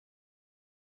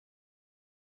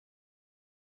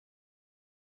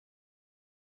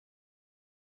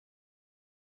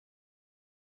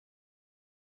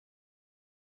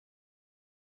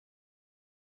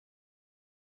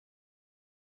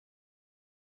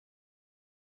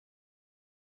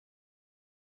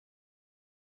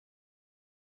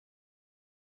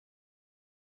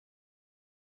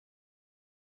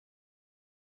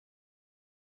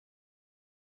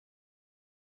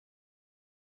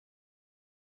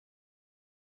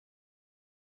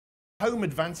Home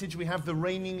advantage, we have the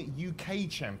reigning UK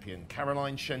champion,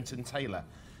 Caroline Shenton-Taylor.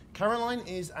 Caroline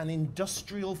is an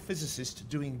industrial physicist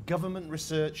doing government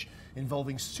research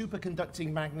involving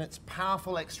superconducting magnets,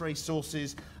 powerful X-ray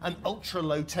sources, and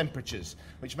ultra-low temperatures,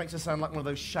 which makes her sound like one of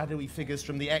those shadowy figures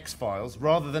from the X-Files,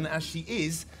 rather than, as she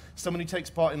is, someone who takes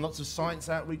part in lots of science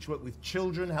outreach work with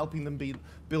children, helping them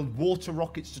build water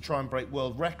rockets to try and break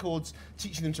world records,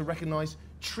 teaching them to recognise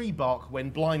tree bark when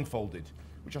blindfolded,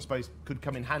 which I suppose could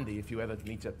come in handy if you ever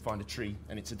need to find a tree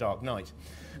and it's a dark night.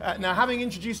 Now, having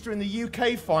introduced her in the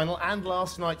UK final and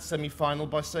last night's semi-final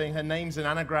by saying her name's an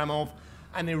anagram of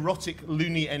an erotic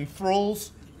loony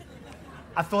enthralls,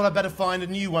 I thought I'd better find a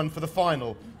new one for the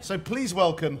final. So please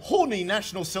welcome horny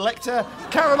national selector,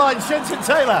 Caroline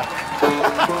Shenton-Taylor.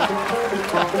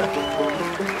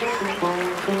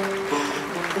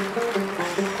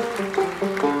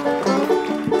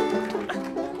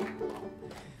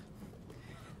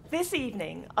 This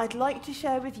evening, I'd like to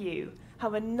share with you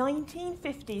how a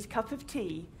 1950s cup of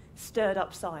tea stirred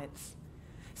up science.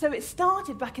 So it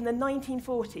started back in the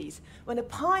 1940s when a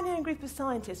pioneering group of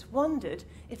scientists wondered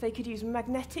if they could use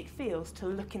magnetic fields to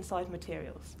look inside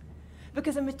materials.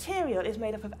 Because a material is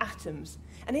made up of atoms,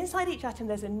 and inside each atom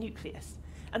there's a nucleus.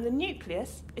 And the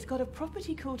nucleus has got a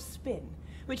property called spin,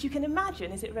 which you can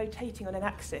imagine is it rotating on an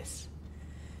axis.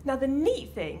 Now, the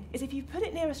neat thing is if you put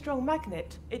it near a strong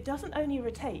magnet, it doesn't only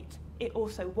rotate, it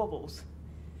also wobbles.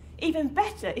 Even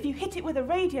better, if you hit it with a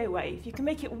radio wave, you can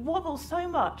make it wobble so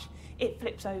much, it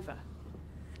flips over.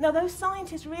 Now, those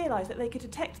scientists realized that they could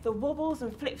detect the wobbles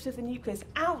and flips of the nucleus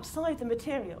outside the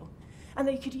material, and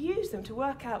they could use them to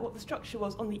work out what the structure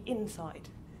was on the inside.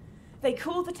 They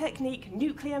called the technique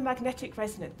nuclear magnetic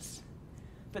resonance.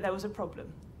 But there was a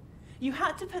problem. You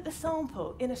had to put the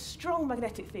sample in a strong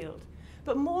magnetic field,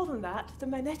 but more than that, the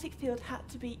magnetic field had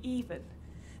to be even.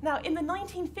 Now, in the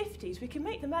 1950s, we could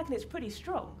make the magnets pretty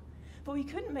strong, but we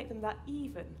couldn't make them that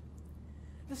even.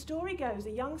 The story goes a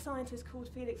young scientist called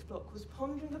Felix Bloch was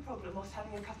pondering the problem whilst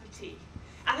having a cup of tea.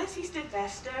 And as he stood there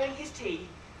stirring his tea,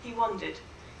 he wondered,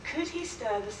 could he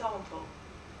stir the sample?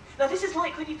 Now, this is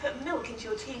like when you put milk into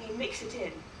your tea and you mix it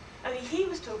in. Only he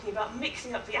was talking about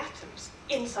mixing up the atoms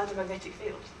inside the magnetic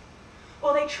field.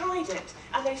 Well, they tried it,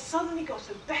 and they suddenly got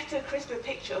a better, crisper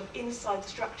picture of inside the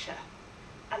structure.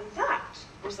 And that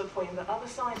was the point that other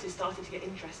scientists started to get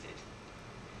interested.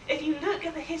 If you look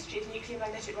at the history of nuclear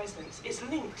magnetic resonance, it's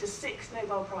linked to 6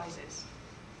 Nobel Prizes.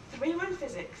 3 were in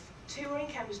physics, 2 were in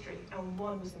chemistry, and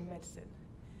 1 was in medicine.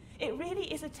 It really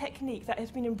is a technique that has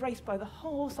been embraced by the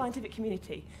whole scientific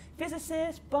community.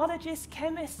 Physicists, biologists,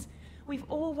 chemists, we've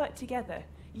all worked together,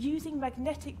 using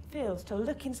magnetic fields to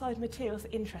look inside materials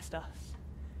that interest us.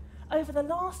 Over the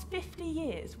last 50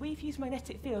 years, we've used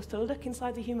magnetic fields to look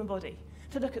inside the human body,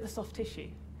 to look at the soft tissue.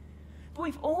 But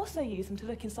we've also used them to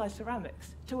look inside ceramics,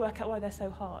 to work out why they're so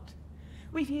hard.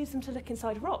 We've used them to look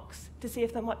inside rocks, to see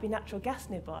if there might be natural gas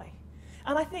nearby.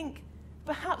 And I think,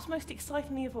 perhaps most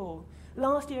excitingly of all,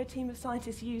 last year a team of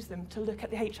scientists used them to look at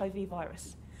the HIV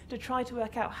virus, to try to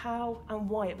work out how and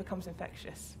why it becomes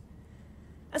infectious.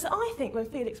 And so I think when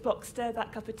Felix Bloch stirred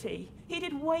that cup of tea, he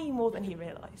did way more than he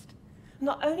realised.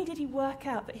 Not only did he work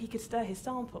out that he could stir his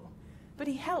sample, but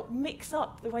he helped mix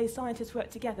up the way scientists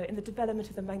work together in the development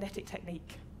of the magnetic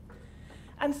technique.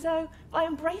 And so, by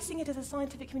embracing it as a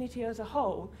scientific community as a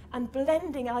whole, and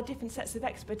blending our different sets of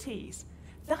expertise,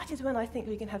 that is when I think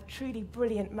we can have truly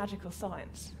brilliant magical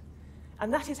science.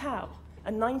 And that is how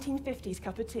a 1950s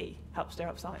cup of tea helped stir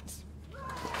up science.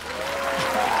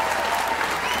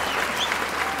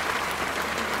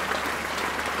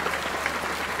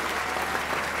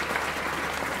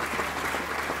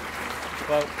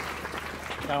 Well,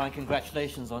 Caroline,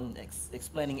 congratulations on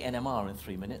explaining NMR in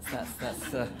 3 minutes.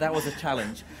 That was a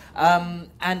challenge.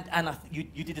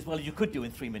 You did as well as you could do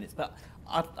in 3 minutes, but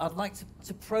I'd like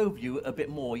to probe you a bit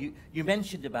more. You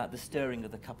mentioned about the stirring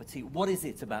of the cup of tea. What is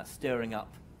it about stirring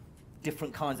up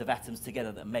different kinds of atoms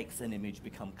together that makes an image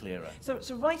become clearer? So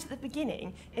right at the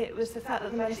beginning, it was the fact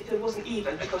that the magnetic field wasn't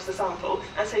even across the sample,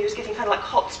 and so you was getting kind of like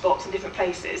hot spots in different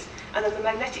places, and then the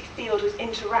magnetic field was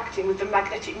interacting with the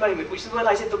magnetic moment, which is the word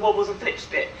I said, the wobbles and flips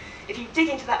bit. If you dig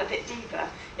into that a bit deeper,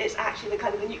 it's actually the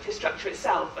kind of the nuclear structure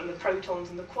itself and the protons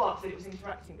and the quarks that it was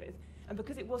interacting with. And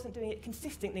because it wasn't doing it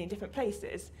consistently in different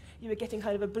places, you were getting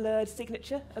kind of a blurred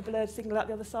signature, a blurred signal out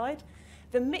the other side.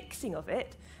 the mixing of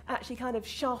it actually kind of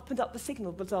sharpened up the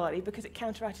signal bizarrely because it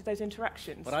counteracted those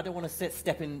interactions. But I don't want to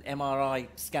step in MRI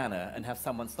scanner and have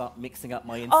someone start mixing up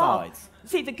my insides.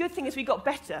 See, the good thing is we got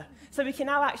better. So we can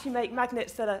now actually make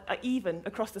magnets that are even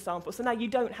across the sample. So now you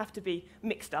don't have to be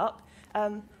mixed up.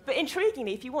 But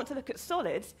intriguingly, if you want to look at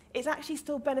solids, it's actually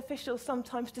still beneficial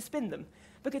sometimes to spin them.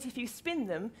 Because if you spin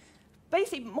them,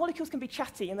 basically molecules can be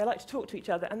chatty and they like to talk to each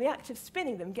other, and the act of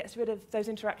spinning them gets rid of those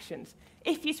interactions.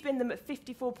 If you spin them at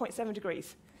 54.7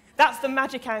 degrees, that's the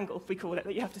magic angle, we call it,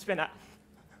 that you have to spin at.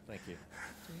 Thank you.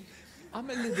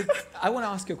 I want to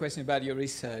ask you a question about your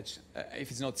research,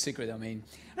 if it's not secret, I mean.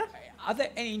 Are there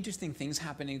any interesting things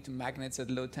happening to magnets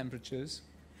at low temperatures?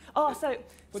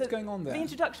 What's going on there? The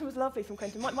introduction was lovely from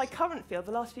Quentin. My current field,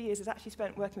 the last few years, is actually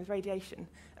spent working with radiation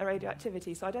and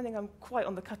radioactivity, so I don't think I'm quite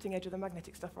on the cutting edge of the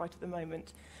magnetic stuff right at the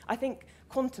moment. I think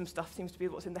quantum stuff seems to be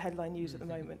what's in the headline news at the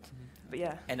moment. But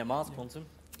yeah. NMR's quantum?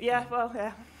 Yeah, well,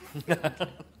 yeah.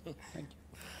 Thank you.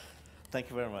 Thank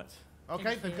you very much.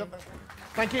 Okay,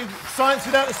 thank you. Science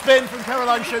Without the Spin from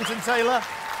Caroline Shenton-Taylor.